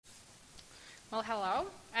Well, hello.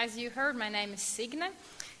 As you heard, my name is Signe,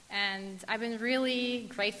 and I've been really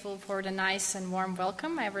grateful for the nice and warm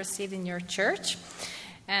welcome I've received in your church.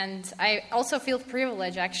 And I also feel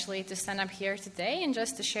privileged, actually, to stand up here today and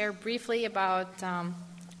just to share briefly about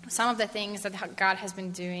some of the things that God has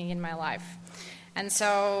been doing in my life. And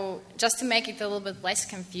so, just to make it a little bit less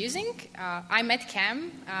confusing, I met Cam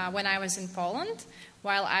when I was in Poland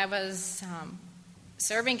while I was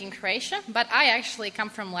serving in Croatia, but I actually come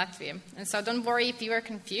from Latvia. And so don't worry if you are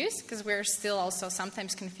confused, because we're still also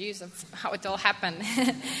sometimes confused of how it all happened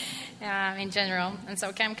in general. And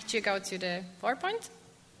so, Cam, could you go to the PowerPoint?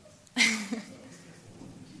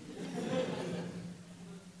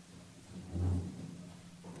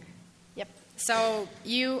 Yep. So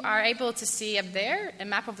you are able to see up there a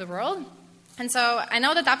map of the world. And so I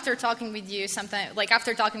know that after talking with you, sometimes, like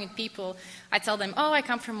after talking with people, I tell them, oh, I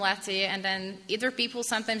come from Latvia, and then either people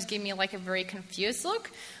sometimes give me like a very confused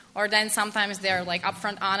look, or then sometimes they're like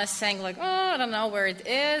upfront honest, saying like, oh, I don't know where it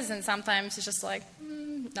is, and sometimes it's just like,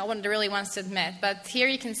 no one really wants to admit. But here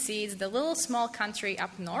you can see it's the little small country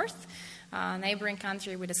up north, neighboring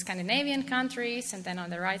country with the Scandinavian countries, and then on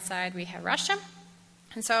the right side we have Russia.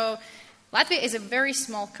 And so Latvia is a very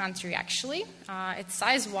small country, actually. Its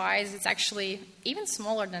size-wise, it's actually even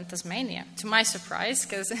smaller than Tasmania, to my surprise,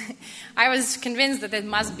 because I was convinced that it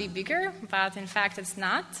must be bigger, but in fact it's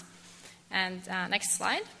not. And next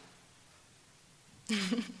slide.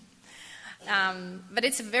 But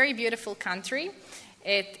it's a very beautiful country.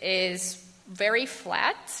 It is very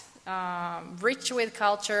flat, rich with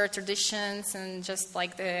culture, traditions, and just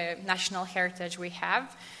like the national heritage we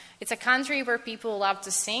have. It's a country where people love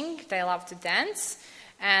to sing, they love to dance,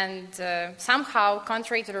 and somehow,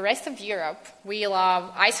 contrary to the rest of Europe, we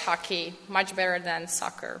love ice hockey much better than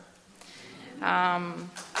soccer. Yeah.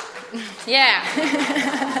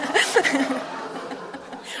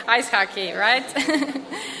 Ice hockey, right?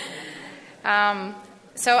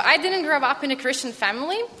 So I didn't grow up in a Christian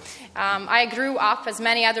family. I grew up, as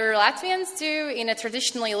many other Latvians do, in a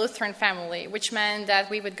traditionally Lutheran family, which meant that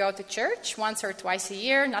we would go to church once or twice a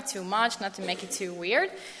year, not too much, not to make it too weird.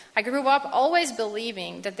 I grew up always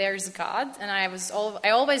believing that there's God, and I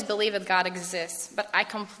always believed that God exists, but I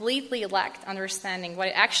completely lacked understanding what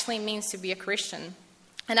it actually means to be a Christian.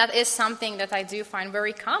 And that is something that I do find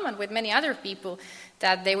very common with many other people,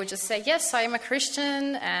 that they would just say, yes, I am a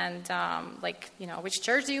Christian, and which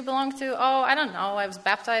church do you belong to? Oh, I don't know, I was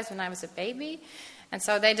baptized when I was a baby. And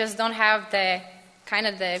so they just don't have the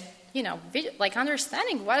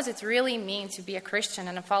understanding what does it really mean to be a Christian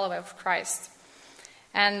and a follower of Christ.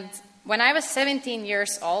 And when I was 17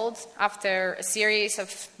 years old, after a series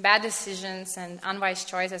of bad decisions and unwise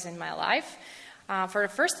choices in my life, for the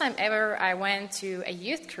first time ever, I went to a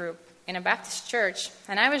youth group in a Baptist church,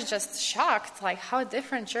 and I was just shocked, like how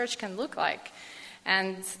different church can look like.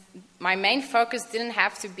 And my main focus didn't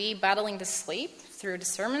have to be battling the sleep through the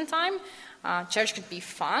sermon time. Church could be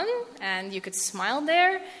fun, and you could smile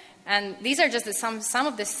there. And these are just some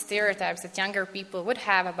of the stereotypes that younger people would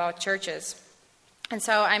have about churches. And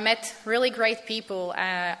so I met really great people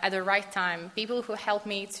at the right time, people who helped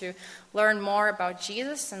me to learn more about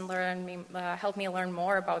Jesus and helped me learn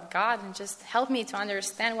more about God, and just helped me to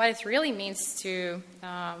understand what it really means to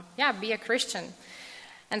be a Christian.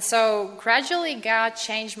 And so gradually God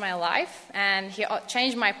changed my life, and He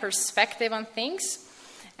changed my perspective on things.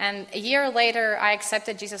 And a year later, I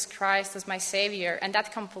accepted Jesus Christ as my Savior, and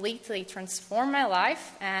that completely transformed my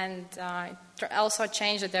life and also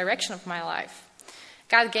changed the direction of my life.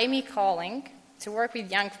 God gave me calling to work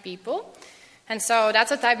with young people, and so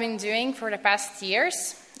that's what I've been doing for the past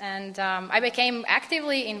years. And I became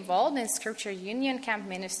actively involved in Scripture Union Camp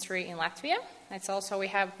Ministry in Latvia. It's also, we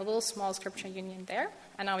have a little small Scripture Union there.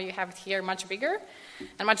 I know you have it here much bigger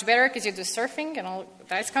and much better because you do surfing and all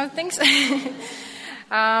those kind of things.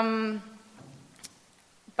 And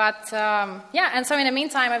so in the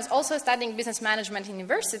meantime, I was also studying business management in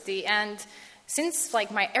university, and since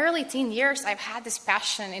my early teen years, I've had this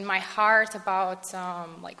passion in my heart about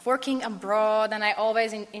working abroad, and I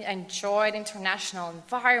always enjoyed international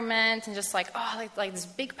environment and just this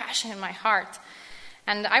big passion in my heart.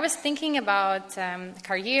 And I was thinking about a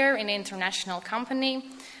career in an international company,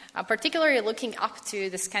 particularly looking up to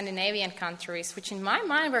the Scandinavian countries, which in my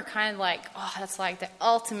mind were kind of that's the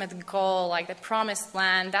ultimate goal, like the promised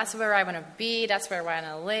land. That's where I want to be. That's where I want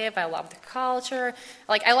to live. I love the culture.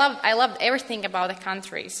 I loved everything about the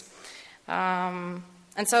countries. And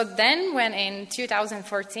so then when in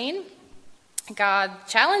 2014, God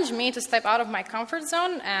challenged me to step out of my comfort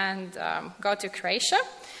zone and go to Croatia.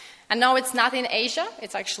 And no, it's not in Asia.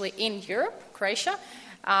 It's actually in Europe, Croatia.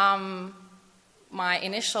 my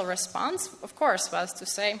initial response, of course, was to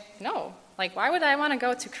say, no. Like, why would I want to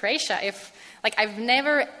go to Croatia if, like, I've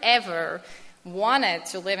never, ever wanted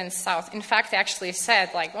to live in South. In fact, I actually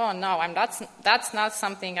said, like, oh, no, that's not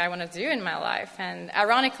something I want to do in my life. And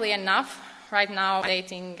ironically enough, right now I'm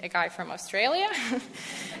dating a guy from Australia.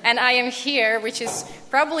 And I am here, which is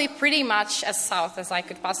probably pretty much as South as I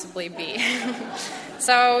could possibly be.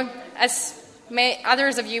 So, as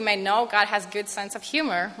others of you may know, God has good sense of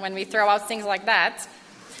humor when we throw out things like that.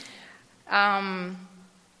 But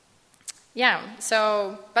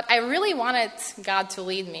I really wanted God to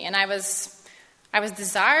lead me, and I was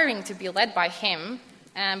desiring to be led by Him,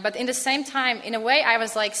 but in the same time, in a way, I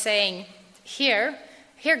was like saying, here,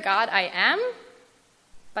 God, I am,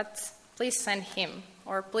 but please send him,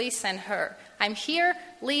 or please send her. I'm here,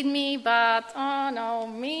 lead me, but, oh no,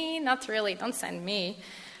 me, not really, don't send me.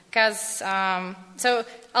 Because,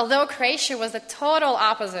 although Croatia was the total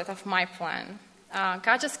opposite of my plan,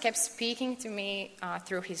 God just kept speaking to me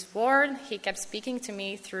through His Word. He kept speaking to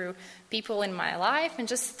me through people in my life and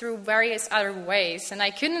just through various other ways. And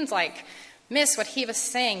I couldn't, miss what He was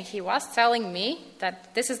saying. He was telling me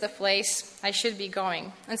that this is the place I should be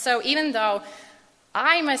going. And so even though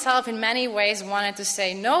I myself in many ways wanted to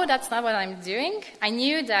say, no, that's not what I'm doing, I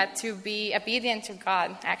knew that to be obedient to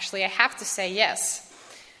God, actually, I have to say yes.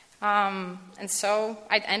 And so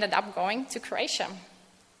I ended up going to Croatia,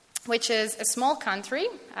 which is a small country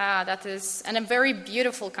and a very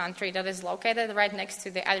beautiful country that is located right next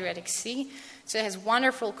to the Adriatic Sea. So it has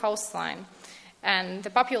wonderful coastline. And the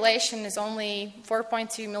population is only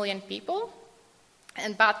 4.2 million people.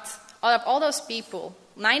 But out of all those people,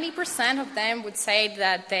 90% of them would say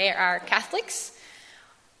that they are Catholics,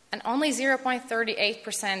 and only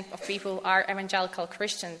 0.38% of people are evangelical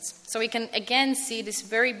Christians. So we can again see this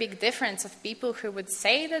very big difference of people who would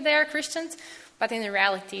say that they are Christians, but in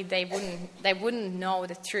reality they wouldn't know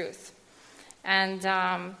the truth. And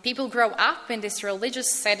people grow up in this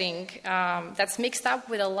religious setting that's mixed up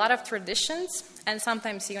with a lot of traditions and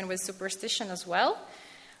sometimes even with superstition as well.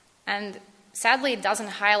 And sadly, it doesn't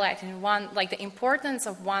highlight the importance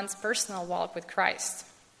of one's personal walk with Christ.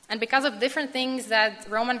 And because of different things that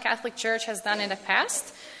Roman Catholic Church has done in the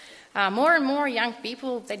past, more and more young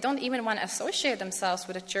people, they don't even want to associate themselves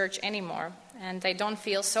with the church anymore. And they don't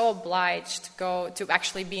feel so obliged to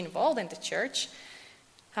actually be involved in the church.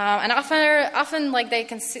 And often,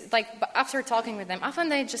 after talking with them, often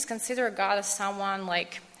they just consider God as someone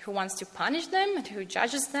who wants to punish them and who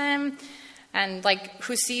judges them, and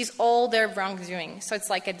who sees all their wrongdoing. So it's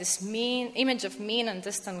this mean image of mean and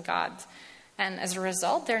distant God. And as a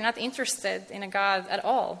result, they're not interested in a God at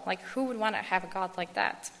all. Who would want to have a God like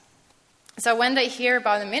that? So when they hear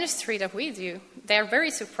about the ministry that we do, they're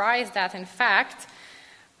very surprised that, in fact,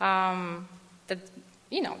 about the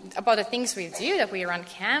things we do, that we run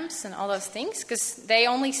camps and all those things, because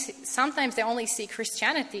sometimes they only see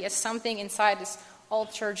Christianity as something inside this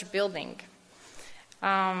old church building.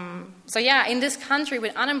 In this country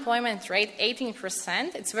with unemployment rate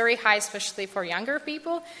 18%, it's very high, especially for younger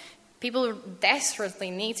people. People desperately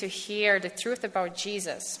need to hear the truth about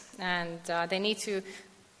Jesus, and they need to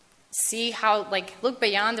see how, look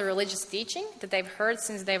beyond the religious teaching that they've heard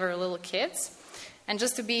since they were little kids, and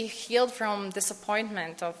just to be healed from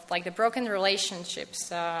disappointment of the broken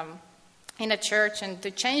relationships in the church, and to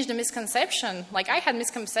change the misconception. I had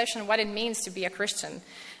misconception what it means to be a Christian,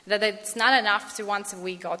 that it's not enough to once a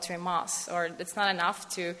week go to a mass, or it's not enough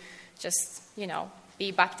to just,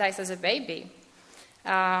 be baptized as a baby.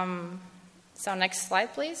 So next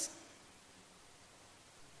slide, please.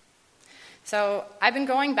 So I've been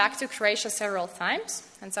going back to Croatia several times,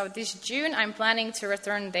 and so this June I'm planning to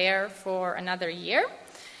return there for another year.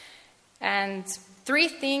 And 3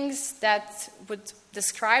 things that would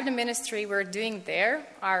describe the ministry we're doing there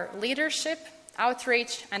are leadership,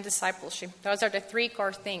 outreach, and discipleship. Those are the 3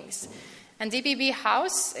 core things. And DBB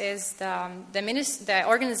House is the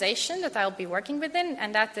organization that I'll be working within,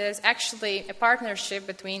 and that is actually a partnership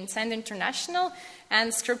between Send International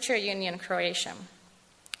and Scripture Union Croatia.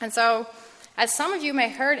 And so, as some of you may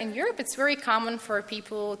have heard, in Europe it's very common for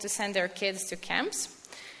people to send their kids to camps.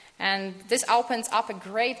 And this opens up a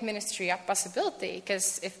great ministry possibility,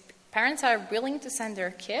 because if parents are willing to send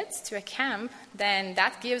their kids to a camp, then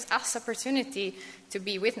that gives us opportunity to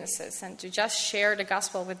be witnesses and to just share the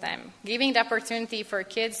gospel with them, giving the opportunity for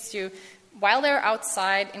kids to, while they're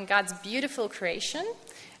outside in God's beautiful creation,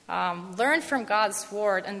 learn from God's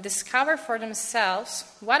word and discover for themselves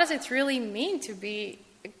what does it really mean to be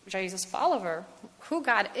a Jesus follower, who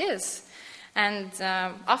God is. And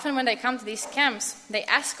often when they come to these camps, they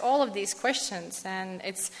ask all of these questions, and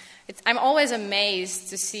it's I'm always amazed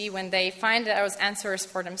to see when they find those answers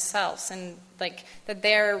for themselves, and like that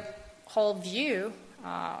their whole view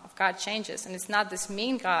of God changes, and it's not this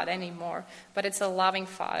mean God anymore, but it's a loving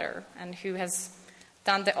Father and who has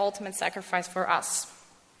done the ultimate sacrifice for us.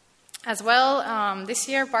 As well, this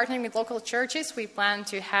year, partnering with local churches, we plan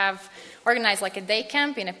to organize like a day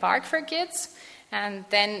camp in a park for kids. And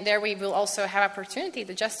then there we will also have opportunity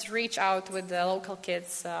to just reach out with the local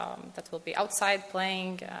kids that will be outside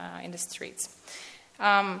playing in the streets.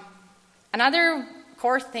 Another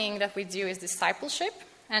core thing that we do is discipleship.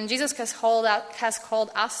 And Jesus has called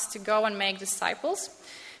us to go and make disciples.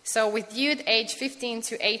 So with youth age 15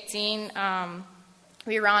 to 18,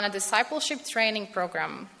 we run a discipleship training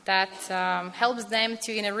program that helps them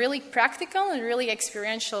to, in a really practical and really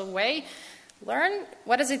experiential way, learn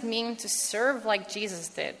what does it mean to serve like Jesus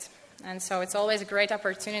did. And so it's always a great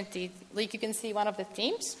opportunity. Like you can see one of the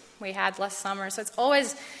themes we had last summer. So it's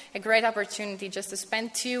always a great opportunity just to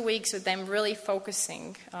spend 2 weeks with them really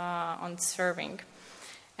focusing on serving.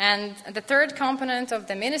 And the third component of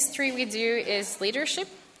the ministry we do is leadership.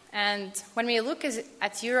 And when we look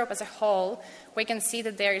at Europe as a whole, we can see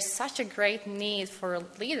that there is such a great need for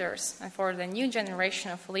leaders and for the new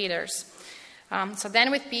generation of leaders. So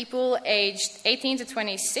then with people aged 18 to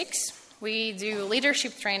 26, we do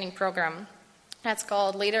leadership training program. That's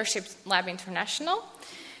called Leadership Lab International.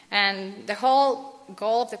 And the whole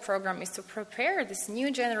goal of the program is to prepare this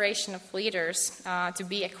new generation of leaders to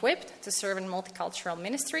be equipped to serve in multicultural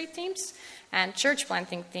ministry teams and church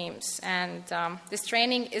planting teams. And this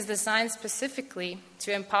training is designed specifically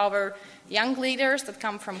to empower young leaders that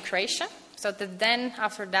come from Croatia, so that then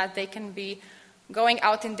after that they can be going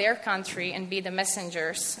out in their country and be the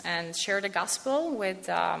messengers and share the gospel with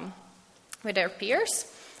their peers,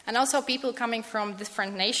 and also people coming from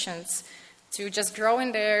different nations to just grow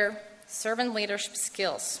in their servant leadership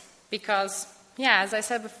skills. Because, as I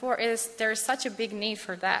said before, there is such a big need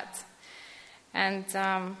for that. And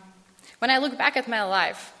when I look back at my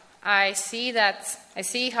life, I see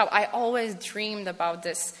how I always dreamed about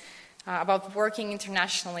this, about working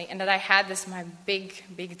internationally, and that I had this my big,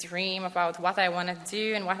 big dream about what I want to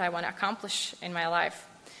do and what I want to accomplish in my life.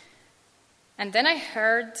 And then I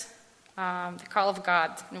heard the call of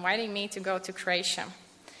God inviting me to go to Croatia.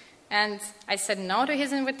 And I said no to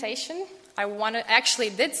his invitation. I actually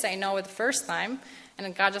did say no the first time,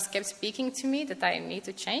 and God just kept speaking to me that I need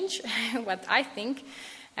to change what I think,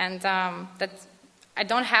 and that I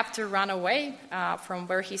don't have to run away from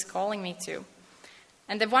where he's calling me to.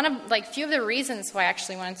 And few of the reasons why I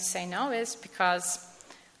actually wanted to say no is because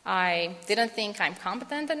I didn't think I'm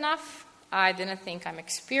competent enough. I didn't think I'm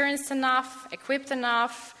experienced enough, equipped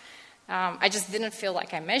enough. I just didn't feel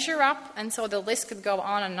like I measure up, and so the list could go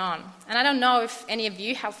on and on. And I don't know if any of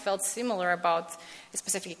you have felt similar about a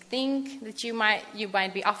specific thing that you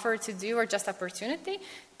might be offered to do, or just opportunity,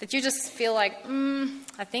 that you just feel like,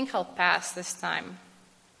 I think I'll pass this time.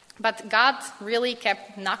 But God really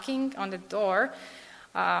kept knocking on the door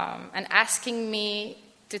and asking me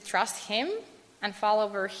to trust Him and follow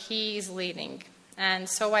where He's leading. And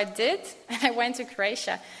so I did, and I went to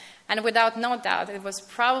Croatia. And without no doubt, it was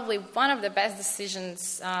probably one of the best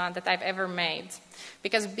decisions that I've ever made.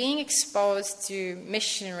 Because being exposed to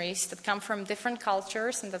missionaries that come from different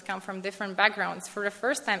cultures and that come from different backgrounds for the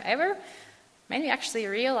first time ever made me actually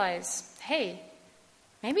realize, hey,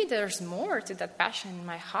 maybe there's more to that passion in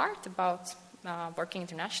my heart about working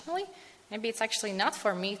internationally. Maybe it's actually not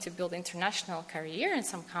for me to build international career in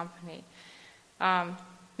some company.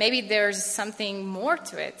 Maybe there's something more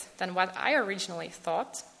to it than what I originally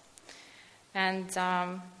thought. And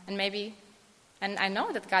I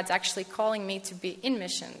know that God's actually calling me to be in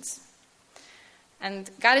missions. And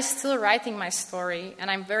God is still writing my story,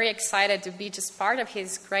 and I'm very excited to be just part of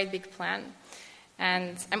His great big plan.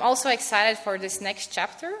 And I'm also excited for this next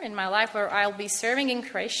chapter in my life where I'll be serving in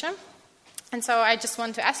Croatia. And so I just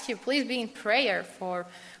want to ask you, please be in prayer for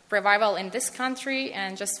revival in this country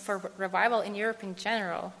and just for revival in Europe in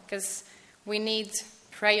general, because we need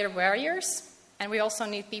prayer warriors. And we also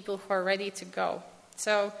need people who are ready to go.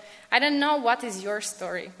 So I don't know what is your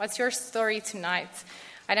story. What's your story tonight?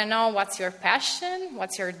 I don't know what's your passion,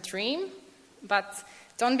 what's your dream. But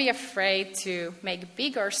don't be afraid to make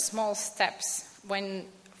big or small steps when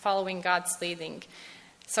following God's leading.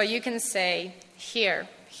 So you can say, here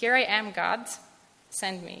I am, God,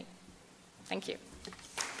 send me. Thank you.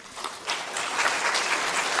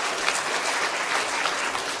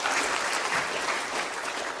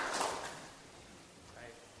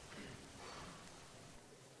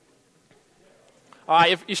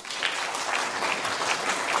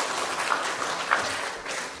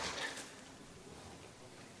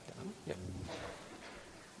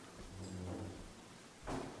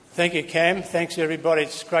 Thank you, Cam. Thanks, everybody.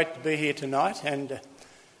 It's great to be here tonight, and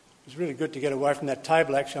it's really good to get away from that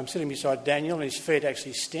table, actually. I'm sitting beside Daniel, and his feet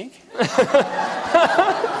actually stink.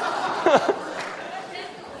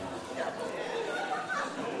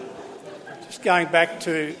 Just going back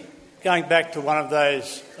to one of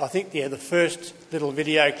those, I think, the first little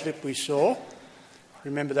video clip we saw.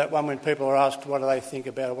 Remember that one when people are asked what do they think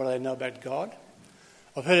about, what do they know about God?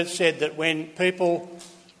 I've heard it said that when people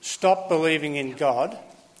stop believing in God,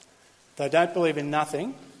 they don't believe in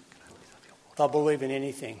nothing, they'll believe in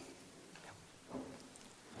anything.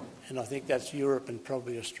 And I think that's Europe and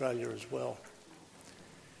probably Australia as well.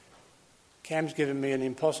 Cam's given me an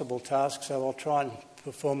impossible task, so I'll try and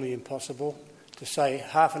perform the impossible to say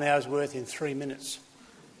half an hour's worth in 3 minutes.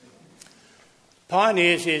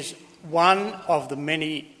 Pioneers is one of the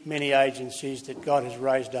many, many agencies that God has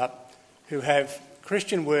raised up who have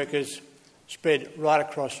Christian workers spread right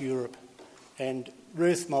across Europe. And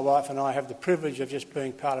Ruth, my wife, and I have the privilege of just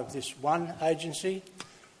being part of this one agency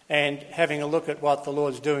and having a look at what the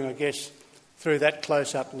Lord's doing, I guess, through that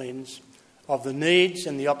close-up lens of the needs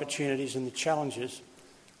and the opportunities and the challenges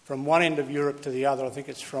from one end of Europe to the other. I think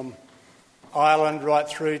it's from Ireland right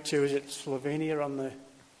through to, is it Slovenia on the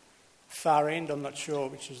far end? I'm not sure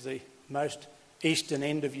which is the most eastern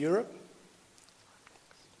end of Europe.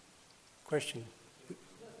 Question?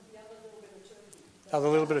 Oh, the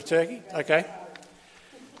little bit of Turkey? Okay.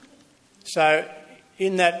 So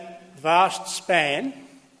in that vast span,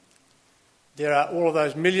 there are all of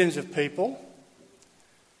those millions of people.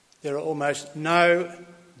 There are almost no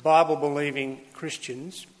Bible-believing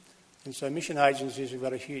Christians. And so mission agencies have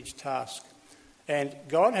got a huge task. And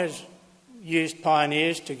God has used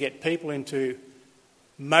pioneers to get people into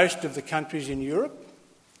most of the countries in Europe.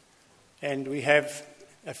 And we have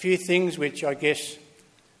a few things which I guess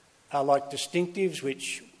are like distinctives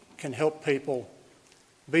which can help people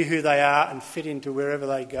be who they are and fit into wherever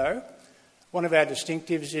they go. One of our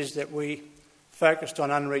distinctives is that we focused on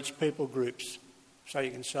unreached people groups. So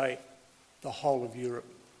you can say the whole of Europe,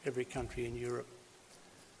 every country in Europe.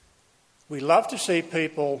 We love to see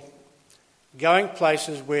people going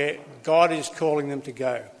places where God is calling them to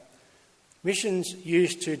go. Missions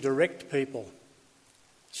used to direct people.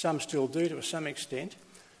 Some still do to some extent.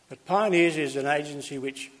 But Pioneers is an agency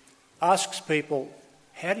which asks people,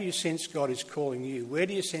 how do you sense God is calling you? Where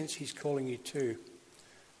do you sense He's calling you to?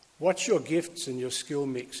 What's your gifts and your skill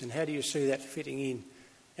mix, and how do you see that fitting in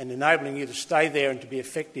and enabling you to stay there and to be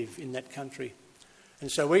effective in that country?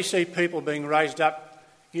 And so we see people being raised up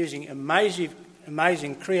using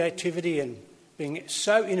amazing creativity and being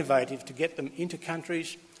so innovative to get them into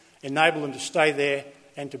countries, enable them to stay there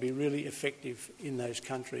and to be really effective in those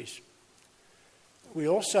countries. We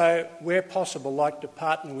also, where possible, like to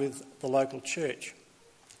partner with the local church.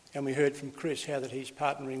 And we heard from Chris how that he's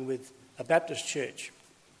partnering with a Baptist church.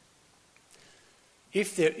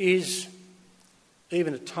 If there is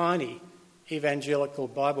even a tiny evangelical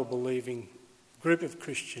Bible-believing group of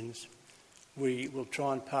Christians, we will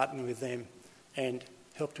try and partner with them and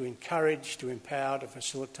help to encourage, to empower, to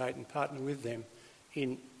facilitate and partner with them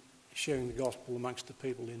in sharing the gospel amongst the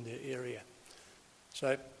people in their area.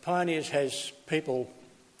 So Pioneers has people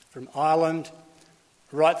from Ireland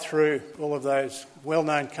right through all of those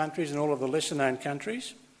well-known countries and all of the lesser-known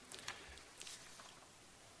countries.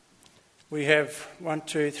 We have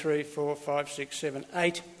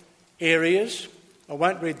 8 areas. I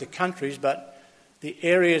won't read the countries, but the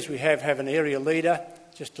areas we have an area leader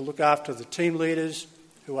just to look after the team leaders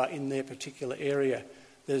who are in their particular area.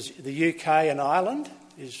 There's the UK and Ireland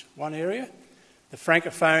is one area. The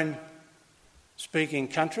Francophone speaking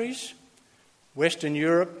countries, Western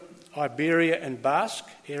Europe, Iberia and Basque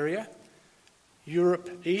area, Europe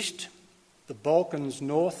East, the Balkans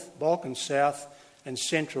North, Balkans South and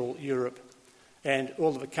Central Europe. And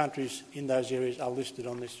all of the countries in those areas are listed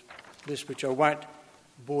on this list, which I won't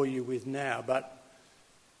bore you with now. But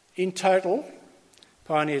in total,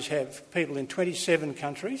 Pioneers have people in 27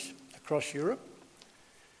 countries across Europe.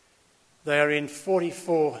 They are in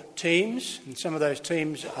 44 teams, and some of those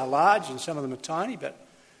teams are large and some of them are tiny, but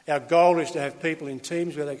our goal is to have people in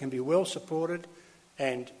teams where they can be well supported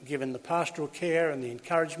and given the pastoral care and the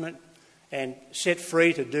encouragement and set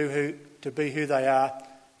free to be who they are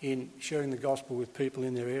in sharing the gospel with people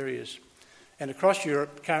in their areas. And across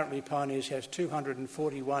Europe, currently Pioneers has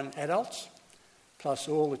 241 adults, plus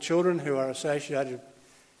all the children who are associated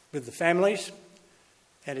with the families.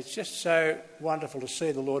 And it's just so wonderful to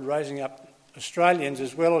see the Lord raising up Australians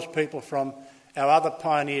as well as people from our other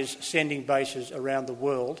Pioneers sending bases around the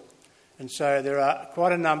world. And so there are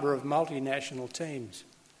quite a number of multinational teams.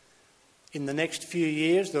 In the next few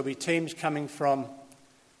years, there'll be teams coming from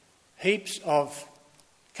heaps of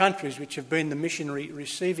countries which have been the missionary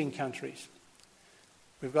receiving countries.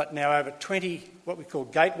 We've got now over 20 what we call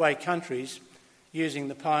gateway countries using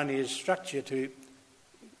the Pioneers structure to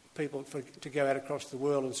people to go out across the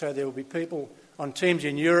world. And so there will be people on teams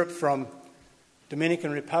in Europe from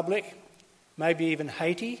Dominican Republic, maybe even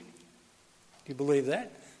Haiti. Do you believe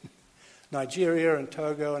that? Nigeria and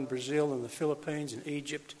Togo and Brazil and the Philippines and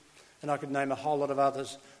Egypt, and I could name a whole lot of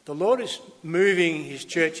others. The Lord is moving his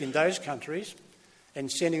church in those countries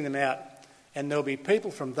and sending them out, and there'll be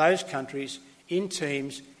people from those countries in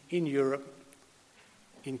teams in Europe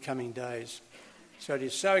in coming days. So it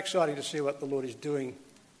is so exciting to see what the Lord is doing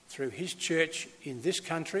through his church in this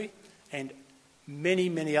country and many,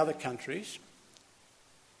 many other countries.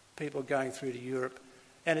 People going through to Europe.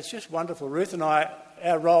 And it's just wonderful. Ruth and I,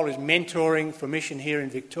 our role is mentoring for mission here in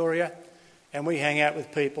Victoria, and we hang out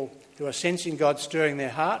with people who are sensing God stirring their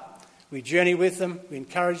heart. We journey with them, we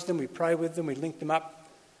encourage them, we pray with them, we link them up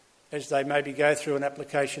as they maybe go through an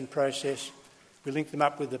application process. We link them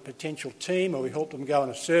up with a potential team, or we help them go on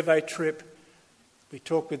a survey trip. We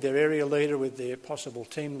talk with their area leader, with their possible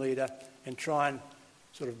team leader, and try and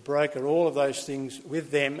sort of broker all of those things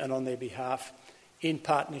with them and on their behalf in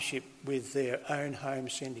partnership with their own home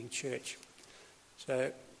sending church.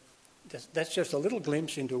 So that's just a little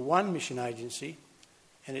glimpse into one mission agency,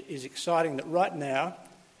 and it is exciting that right now,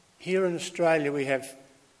 here in Australia, we have,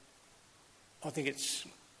 I think it's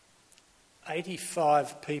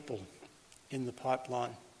 85 people in the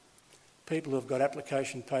pipeline. People who have got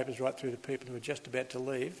application papers right through to people who are just about to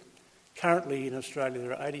leave. Currently in Australia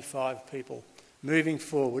there are 85 people moving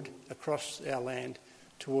forward across our land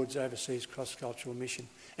towards overseas cross-cultural mission.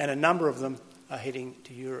 And a number of them are heading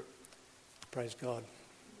to Europe. Praise God.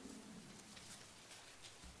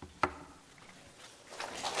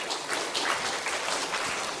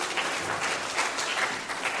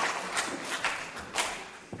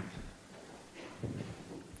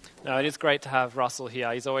 No, it is great to have Russell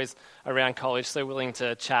here. He's always around college, so willing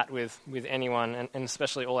to chat with anyone, and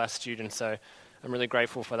especially all our students. So I'm really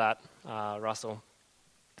grateful for that, Russell.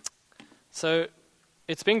 So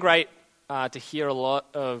it's been great to hear a lot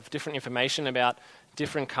of different information about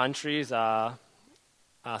different countries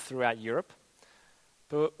throughout Europe.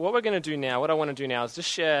 But what we're going to do now, what I want to do now is just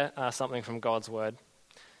share something from God's Word.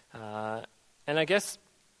 And I guess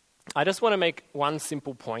I just want to make one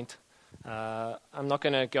simple point. I'm not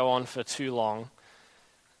going to go on for too long.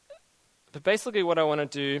 But basically what I want to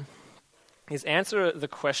do is answer the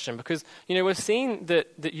question, because, we've seen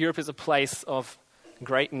that Europe is a place of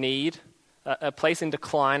great need, a place in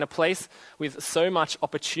decline, a place with so much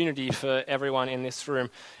opportunity for everyone in this room.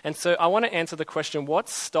 And so I want to answer the question, what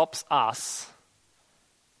stops us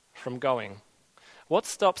from going? What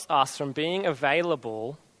stops us from being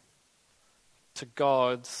available to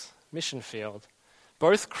God's mission field,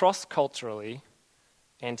 both cross-culturally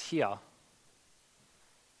and here?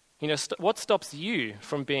 What stops you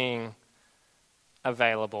from being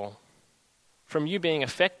available, from you being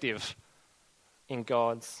effective in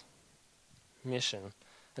God's mission?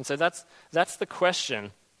 And so that's the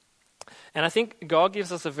question. And I think God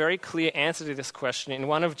gives us a very clear answer to this question in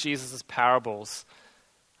one of Jesus' parables.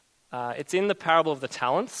 It's in the parable of the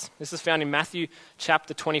talents. This is found in Matthew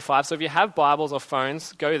chapter 25. So if you have Bibles or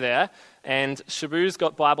phones, go there. And Shabu's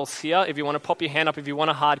got Bibles here. If you want to pop your hand up, if you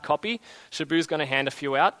want a hard copy, Shabu's going to hand a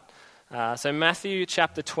few out. So Matthew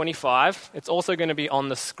chapter 25. It's also going to be on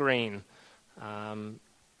the screen. We're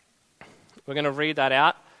going to read that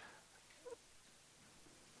out.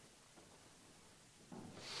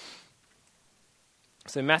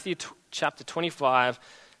 So Matthew chapter 25,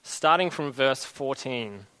 starting from verse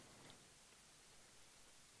 14.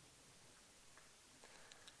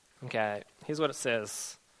 Okay, here's what it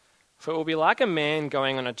says. For it will be like a man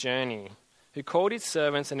going on a journey, who called his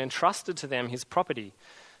servants and entrusted to them his property.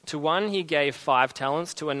 To one he gave 5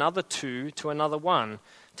 talents, to another 2, to another 1,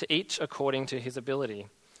 to each according to his ability.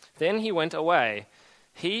 Then he went away.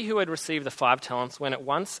 He who had received the 5 talents went at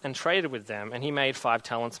once and traded with them, and he made 5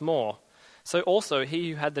 talents more. So also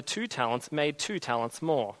he who had the 2 talents made 2 talents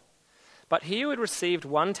more. But he who had received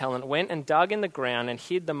 1 talent went and dug in the ground and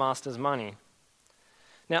hid the master's money.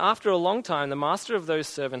 Now after a long time the master of those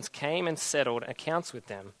servants came and settled accounts with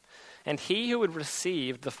them. And he who had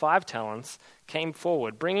received the 5 talents came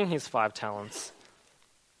forward, bringing his 5 talents,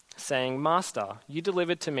 saying, Master, you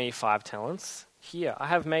delivered to me 5 talents. Here, I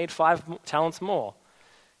have made 5 talents more.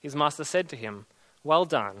 His master said to him, Well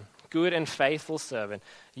done, good and faithful servant.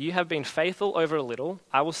 You have been faithful over a little.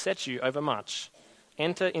 I will set you over much.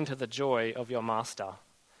 Enter into the joy of your master.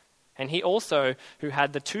 And he also, who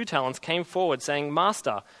had the 2 talents, came forward, saying,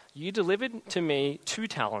 'Master, you delivered to me 2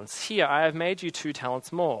 talents. Here, I have made you 2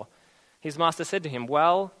 talents more.' His master said to him,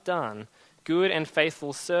 'Well done, good and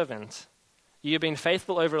faithful servant. You have been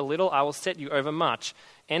faithful over a little, I will set you over much.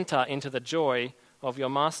 Enter into the joy of your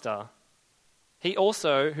master.' He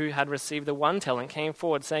also, who had received the 1 talent, came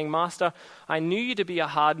forward, saying, 'Master, I knew you to be a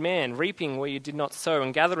hard man, reaping where you did not sow,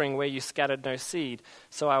 and gathering where you scattered no seed.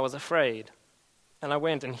 So I was afraid, and I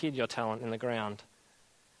went and hid your talent in the ground.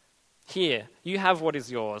 Here, you have what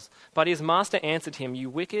is yours.' But his master answered him, 'You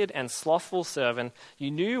wicked and slothful servant, you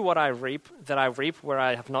knew that I reap where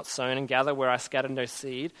I have not sown, and gather where I scattered no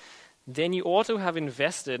seed. Then you ought to have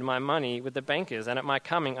invested my money with the bankers, and at my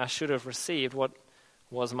coming I should have received what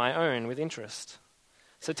was my own with interest.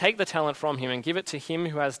 So take the talent from him and give it to him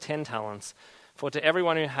who has 10 talents. For to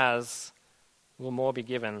everyone who has will more be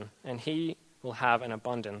given, and he will have an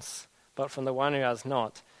abundance. But from the one who has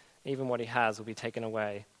not, even what he has will be taken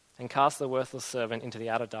away. And cast the worthless servant into the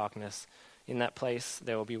outer darkness. In that place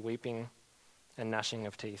there will be weeping and gnashing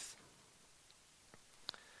of teeth.'"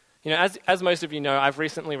 You know, as most of you know, I've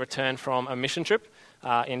recently returned from a mission trip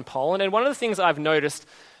in Poland. And one of the things I've noticed,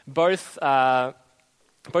 both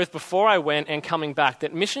before I went and coming back,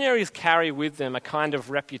 that missionaries carry with them a kind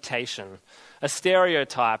of reputation, a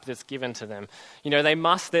stereotype that's given to them. You know, they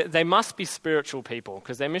must be spiritual people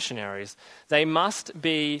because they're missionaries. They must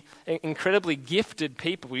be incredibly gifted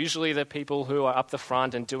people. Usually they're people who are up the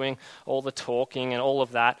front and doing all the talking and all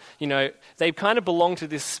of that. You know, they kind of belong to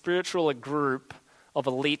this spiritual group of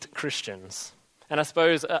elite Christians. And I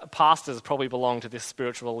suppose pastors probably belong to this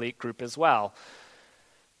spiritual elite group as well.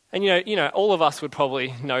 And you know, all of us would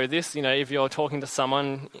probably know this. You know, if you're talking to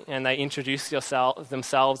someone and they introduce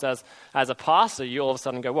themselves as a pastor, you all of a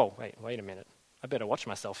sudden go, "Whoa, wait a minute. I better watch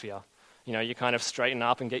myself here." You know, you kind of straighten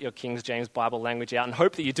up and get your King James Bible language out and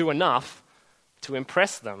hope that you do enough to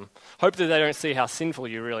impress them. Hope that they don't see how sinful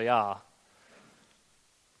you really are.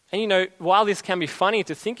 And you know, while this can be funny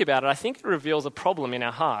to think about it, I think it reveals a problem in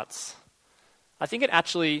our hearts. I think it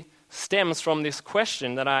actually stems from this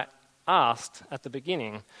question that I asked at the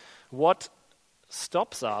beginning. What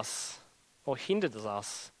stops us or hinders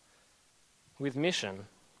us with mission?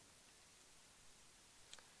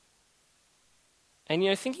 And you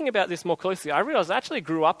know, thinking about this more closely, I realized I actually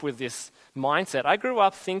grew up with this mindset. I grew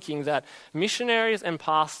up thinking that missionaries and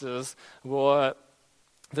pastors were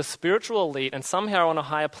the spiritual elite and somehow on a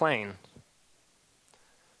higher plane,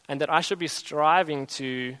 and that I should be striving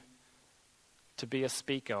to be a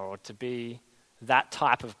speaker or to be that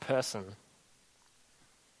type of person.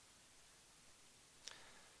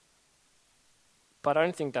 But I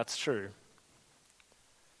don't think that's true.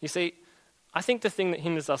 You see, I think the thing that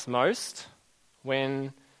hinders us most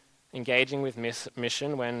when engaging with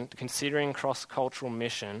mission, when considering cross-cultural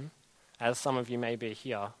mission, as some of you may be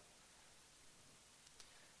here,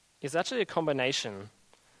 is actually a combination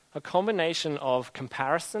of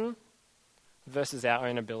comparison versus our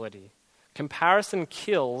own ability. Comparison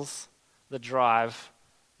kills the drive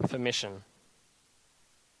for mission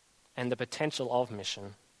and the potential of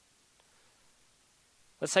mission.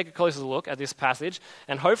 Let's take a closer look at this passage,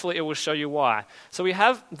 and hopefully it will show you why. So we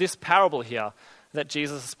have this parable here that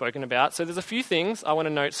Jesus has spoken about. So there's a few things I want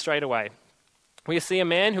to note straight away. We see a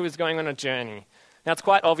man who is going on a journey. Now, it's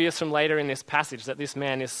quite obvious from later in this passage that this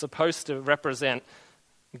man is supposed to represent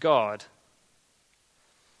God.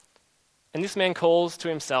 And this man calls to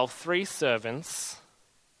himself 3 servants.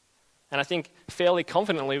 And I think fairly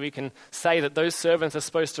confidently we can say that those servants are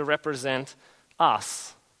supposed to represent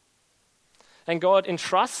us. And God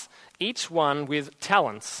entrusts each one with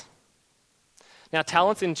talents. Now,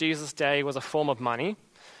 talents in Jesus' day was a form of money.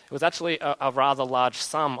 It was actually a rather large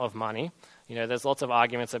sum of money. You know, there's lots of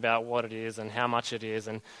arguments about what it is and how much it is,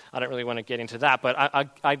 and I don't really want to get into that, but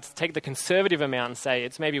I take the conservative amount and say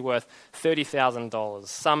it's maybe worth $30,000.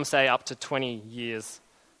 Some say up to 20 years'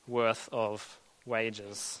 worth of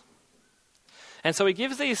wages. And so he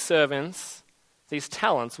gives these servants these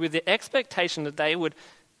talents with the expectation that they would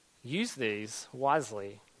use these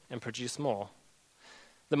wisely and produce more.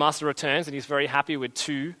 The master returns and he's very happy with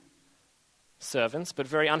 2 servants, but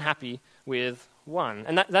very unhappy with 1.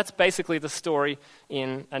 And that's basically the story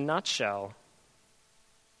in a nutshell.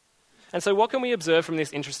 And so what can we observe from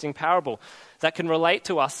this interesting parable that can relate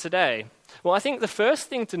to us today? Well, I think the first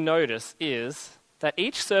thing to notice is that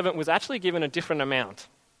each servant was actually given a different amount.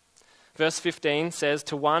 Verse 15 says,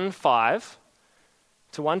 to one 5,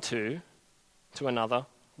 to one 2, to another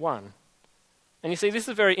 1. And you see, this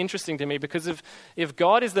is very interesting to me because if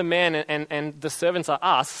God is the man and the servants are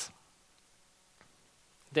us,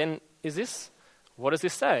 then what does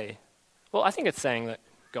this say? Well, I think it's saying that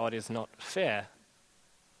God is not fair.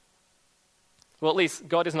 Well, at least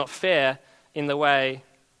God is not fair in the way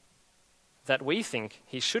that we think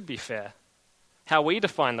he should be fair, how we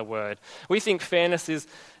define the word. We think fairness is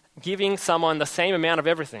giving someone the same amount of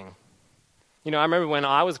everything. You know, I remember when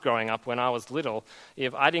I was growing up, when I was little,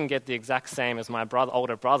 if I didn't get the exact same as my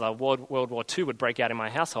older brother, World War II would break out in my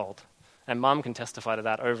household. And Mum can testify to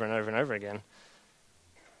that over and over and over again.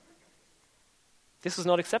 This is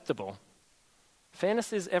not acceptable.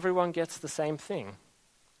 Fairness is everyone gets the same thing.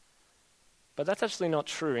 But that's actually not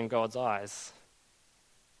true in God's eyes.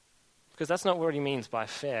 Because that's not what he means by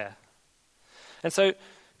fair. And so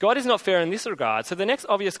God is not fair in this regard. So the next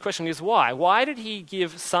obvious question is why? Why did he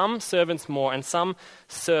give some servants more and some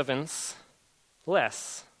servants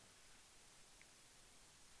less?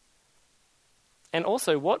 And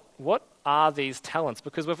also, what are these talents?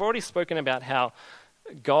 Because we've already spoken about how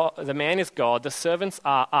God, the man is God, the servants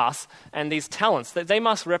are us, and these talents, they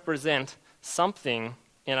must represent something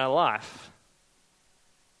in our life.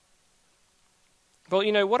 Well,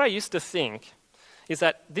 you know, what I used to think is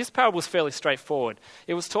that this parable was fairly straightforward.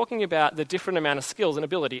 It was talking about the different amount of skills and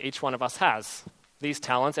ability each one of us has. These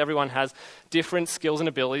talents, everyone has different skills and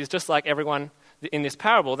abilities, just like everyone in this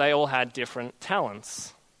parable, they all had different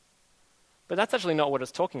talents. But that's actually not what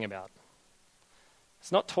it's talking about.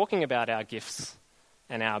 It's not talking about our gifts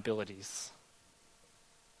and our abilities.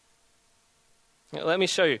 Now, let me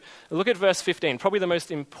show you. Look at verse 15, probably the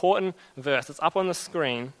most important verse. It's up on the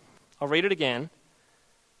screen. I'll read it again.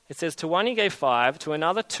 It says, to one he gave 5, to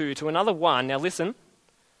another 2, to another 1. Now listen,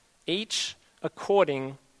 each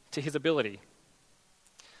according to his ability.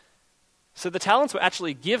 So the talents were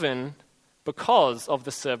actually given because of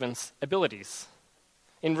the servant's abilities,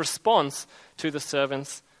 in response to the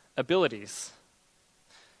servant's abilities.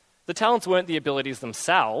 The talents weren't the abilities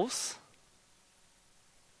themselves,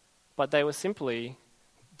 but they were simply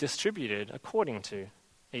distributed according to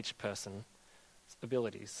each person's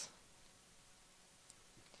abilities.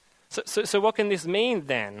 So what can this mean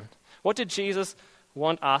then? What did Jesus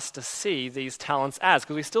want us to see these talents as?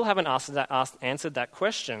 Because we still haven't answered that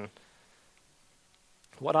question.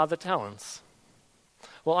 What are the talents?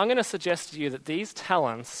 Well, I'm going to suggest to you that these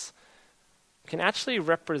talents can actually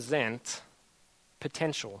represent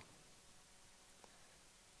potential.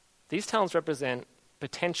 These talents represent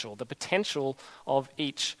potential, the potential of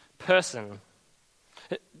each person.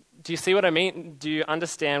 Do you see what I mean? Do you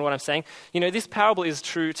understand what I'm saying? You know, this parable is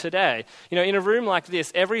true today. You know, in a room like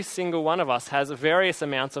this, every single one of us has various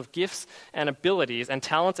amounts of gifts and abilities and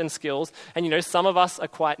talents and skills. And, you know, some of us are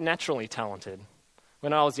quite naturally talented.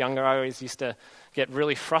 When I was younger, I always used to get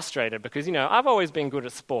really frustrated because, you know, I've always been good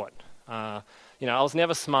at sport. You know, I was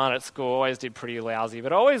never smart at school, always did pretty lousy,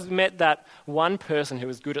 but I always met that one person who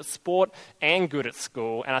was good at sport and good at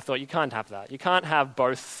school, and I thought, you can't have that. You can't have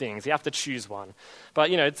both things. You have to choose one. But,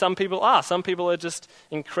 you know, some people are. Some people are just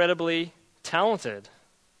incredibly talented.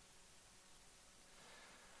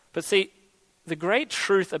 But see, the great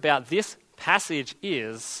truth about this passage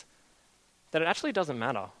is that it actually doesn't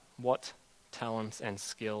matter what talents and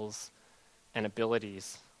skills and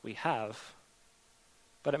abilities we have,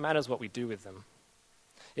 but it matters what we do with them.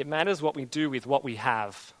 It matters what we do with what we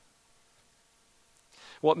have.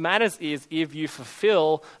 What matters is if you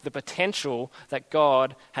fulfill the potential that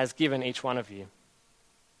God has given each one of you.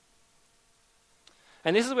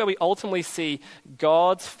 And this is where we ultimately see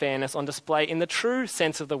God's fairness on display in the true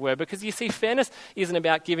sense of the word, because you see, fairness isn't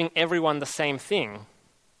about giving everyone the same thing.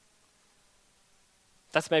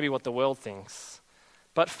 That's maybe what the world thinks.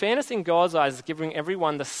 But fairness in God's eyes is giving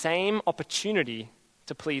everyone the same opportunity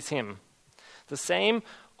to please him, the same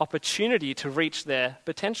opportunity to reach their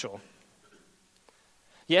potential.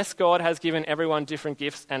 Yes, God has given everyone different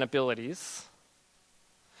gifts and abilities,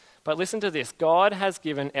 but listen to this. God has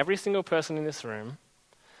given every single person in this room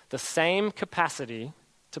the same capacity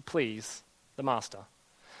to please the Master,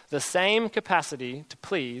 the same capacity to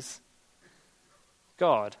please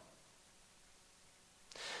God.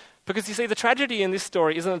 Because you see, the tragedy in this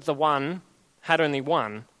story isn't that the one had only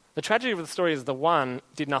one. The tragedy of the story is the one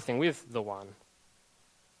did nothing with the one.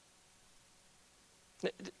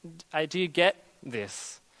 Do you get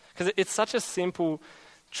this? Because it's such a simple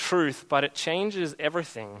truth, but it changes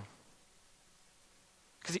everything.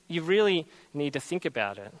 Because you really need to think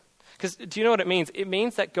about it. Because do you know what it means? It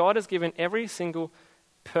means that God has given every single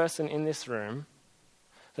person in this room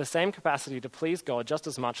the same capacity to please God just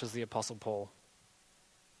as much as the Apostle Paul.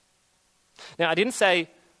 Now, I didn't say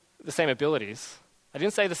the same abilities. I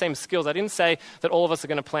didn't say the same skills. I didn't say that all of us are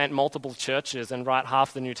going to plant multiple churches and write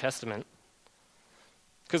half the New Testament.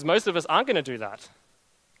 Because most of us aren't going to do that.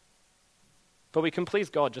 But we can please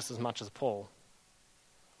God just as much as Paul.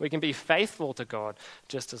 We can be faithful to God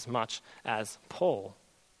just as much as Paul.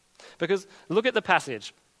 Because look at the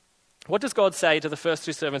passage. What does God say to the first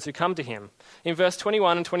two servants who come to him? In verse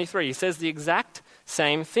 21 and 23, he says the exact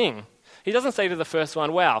same thing. He doesn't say to the first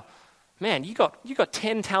one, wow, man, you got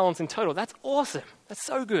 10 talents in total. That's awesome. That's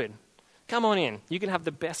so good. Come on in. You can have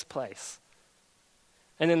the best place.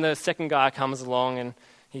 And then the second guy comes along and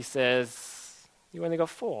he says, you only got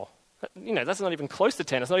 4. That's not even close to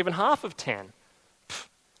 10. It's not even half of 10.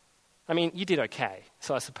 I mean, you did okay,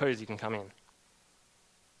 so I suppose you can come in.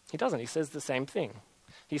 He doesn't. He says the same thing.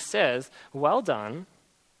 He says, well done,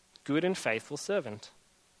 good and faithful servant.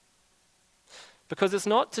 Because it's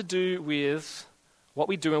not to do with what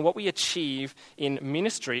we do and what we achieve in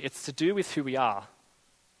ministry. It's to do with who we are.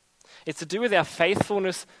 It's to do with our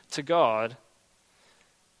faithfulness to God.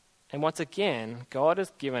 And once again, God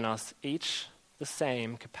has given us each the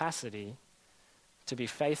same capacity to be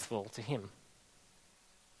faithful to him.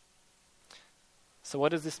 So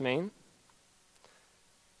what does this mean?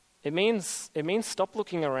 It means stop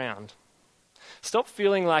looking around. Stop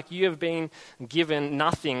feeling like you have been given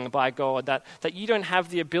nothing by God, that you don't have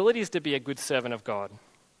the abilities to be a good servant of God.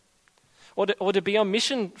 Or to be on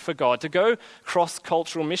mission for God, to go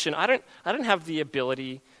cross-cultural mission. I don't have the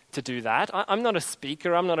ability to do that. I'm not a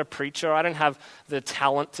speaker, I'm not a preacher, I don't have the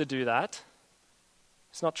talent to do that.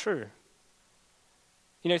 It's not true.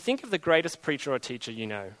 Think of the greatest preacher or teacher you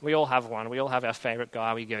know. We all have one. We all have our favorite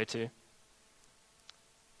guy we go to.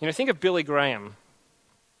 Think of Billy Graham.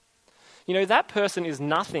 That person is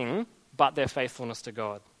nothing but their faithfulness to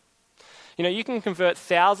God. You can convert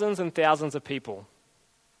thousands and thousands of people.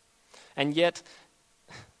 And yet,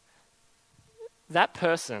 that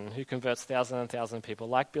person who converts thousands and thousands of people,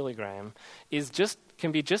 like Billy Graham,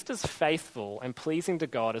 can be just as faithful and pleasing to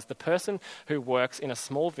God as the person who works in a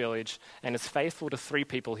small village and is faithful to 3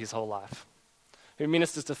 people his whole life, who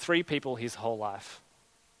ministers to 3 people his whole life.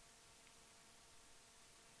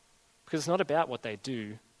 Because it's not about what they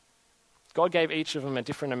do. God gave each of them a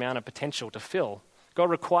different amount of potential to fill. God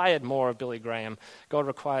required more of Billy Graham. God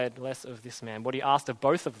required less of this man. What he asked of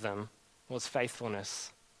both of them was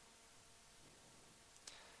faithfulness.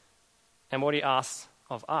 And what he asks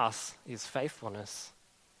of us is faithfulness,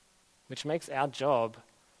 which makes our job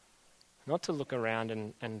not to look around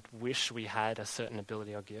and wish we had a certain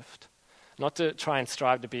ability or gift, not to try and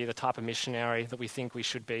strive to be the type of missionary that we think we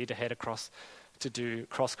should be to head across to do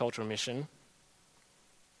cross-cultural mission,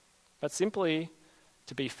 but simply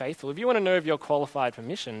to be faithful. If you want to know if you're qualified for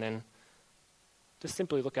mission, then just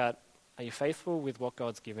simply look at, are you faithful with what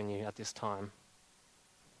God's given you at this time?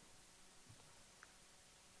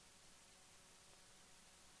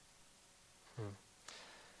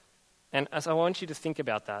 And as I want you to think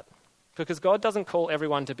about that, because God doesn't call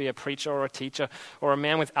everyone to be a preacher or a teacher or a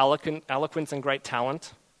man with eloquence and great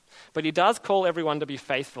talent, but he does call everyone to be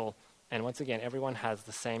faithful. And once again, everyone has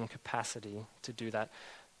the same capacity to do that.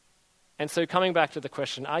 And so coming back to the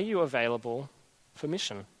question, are you available for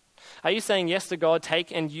mission? Are you saying yes to God,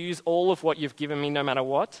 take and use all of what you've given me no matter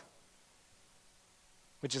what?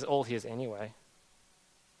 Which is all his anyway.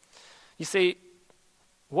 You see,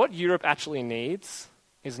 what Europe actually needs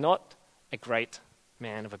is not a great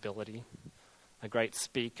man of ability, a great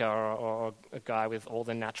speaker or a guy with all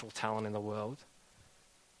the natural talent in the world.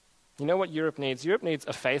 You know what Europe needs? Europe needs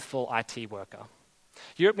a faithful IT worker.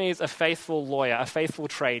 Europe needs a faithful lawyer, a faithful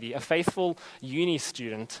tradie, a faithful uni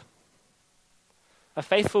student, a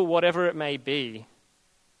faithful whatever it may be,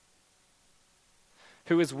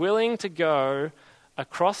 who is willing to go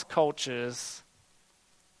across cultures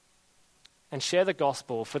and share the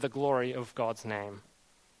gospel for the glory of God's name.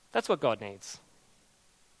 That's what God needs.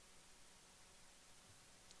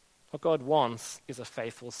 What God wants is a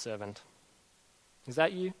faithful servant. Is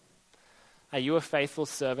that you? Are you a faithful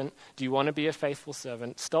servant? Do you want to be a faithful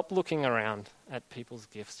servant? Stop looking around at people's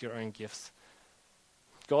gifts, your own gifts.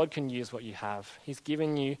 God can use what you have. He's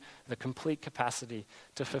given you the complete capacity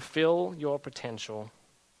to fulfill your potential.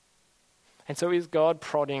 And so is God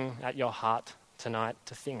prodding at your heart tonight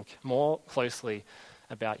to think more closely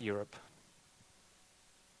about Europe?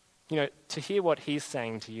 To hear what he's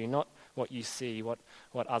saying to you, not what you see, what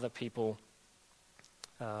other people,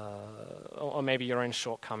 or maybe your own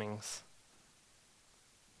shortcomings.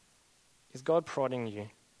 Is God prodding you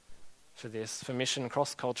for this, for mission,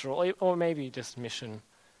 cross-cultural, or maybe just mission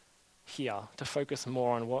here, to focus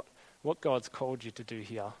more on what God's called you to do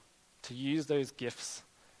here, to use those gifts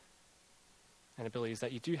and abilities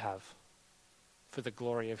that you do have for the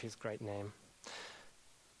glory of his great name?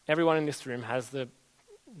 Everyone in this room has the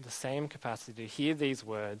same capacity to hear these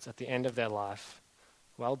words at the end of their life.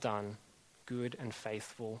 Well done, good and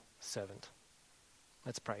faithful servant.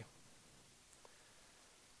 Let's pray.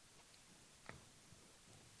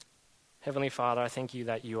 Heavenly Father, I thank you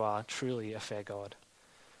that you are truly a fair God.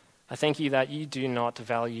 I thank you that you do not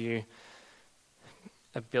value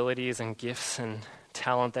abilities and gifts and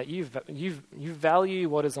talent, that you value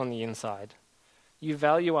what is on the inside. You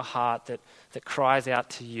value a heart that cries out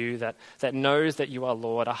to you, that knows that you are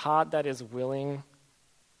Lord, a heart that is willing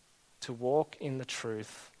to walk in the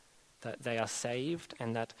truth, that they are saved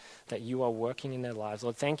and that you are working in their lives.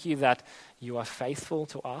 Lord, thank you that you are faithful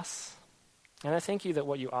to us. And I thank you that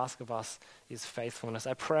what you ask of us is faithfulness.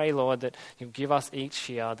 I pray, Lord, that you'll give us each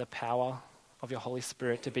here the power of your Holy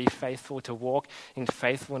Spirit to be faithful, to walk in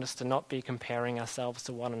faithfulness, to not be comparing ourselves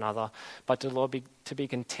to one another, but to, Lord, to be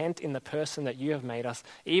content in the person that you have made us,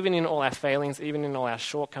 even in all our failings, even in all our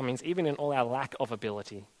shortcomings, even in all our lack of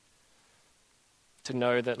ability. To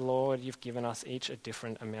know that, Lord, you've given us each a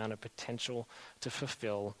different amount of potential to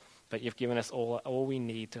fulfill, but you've given us all we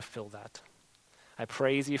need to fill that. I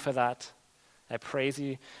praise you for that. I praise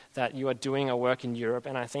you that you are doing a work in Europe,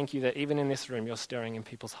 and I thank you that even in this room you're stirring in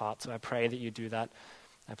people's hearts. So I pray that you do that.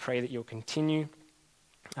 I pray that you'll continue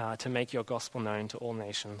to make your gospel known to all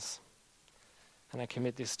nations. And I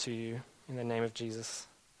commit this to you in the name of Jesus.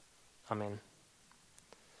 Amen.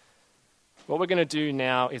 What we're going to do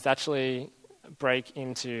now is actually break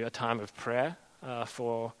into a time of prayer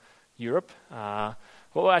for Europe. What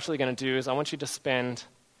we're actually going to do is I want you to spend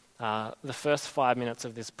the first 5 minutes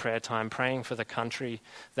of this prayer time praying for the country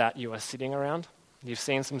that you are sitting around. You've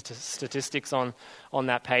seen some statistics on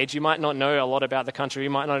that page. You might not know a lot about the country.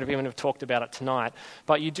 You might not even have talked about it tonight.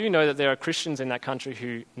 But you do know that there are Christians in that country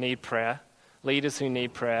who need prayer, leaders who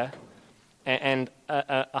need prayer, and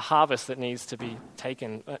a harvest that needs to be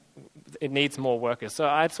taken. It needs more workers. So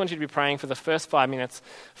I just want you to be praying for the first 5 minutes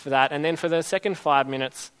for that. And then for the second 5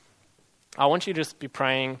 minutes, I want you to just be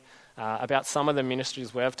praying about some of the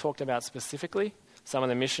ministries we've talked about specifically, some of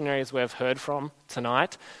the missionaries we've heard from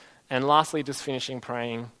tonight, and lastly, just finishing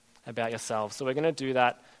praying about yourselves. So we're going to do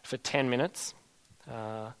that for 10 minutes.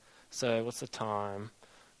 So what's the time?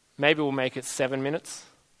 Maybe we'll make it 7 minutes,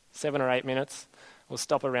 7 or 8 minutes. We'll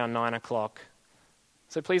stop around 9 o'clock.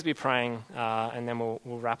 So please be praying, and then we'll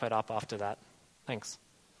wrap it up after that. Thanks.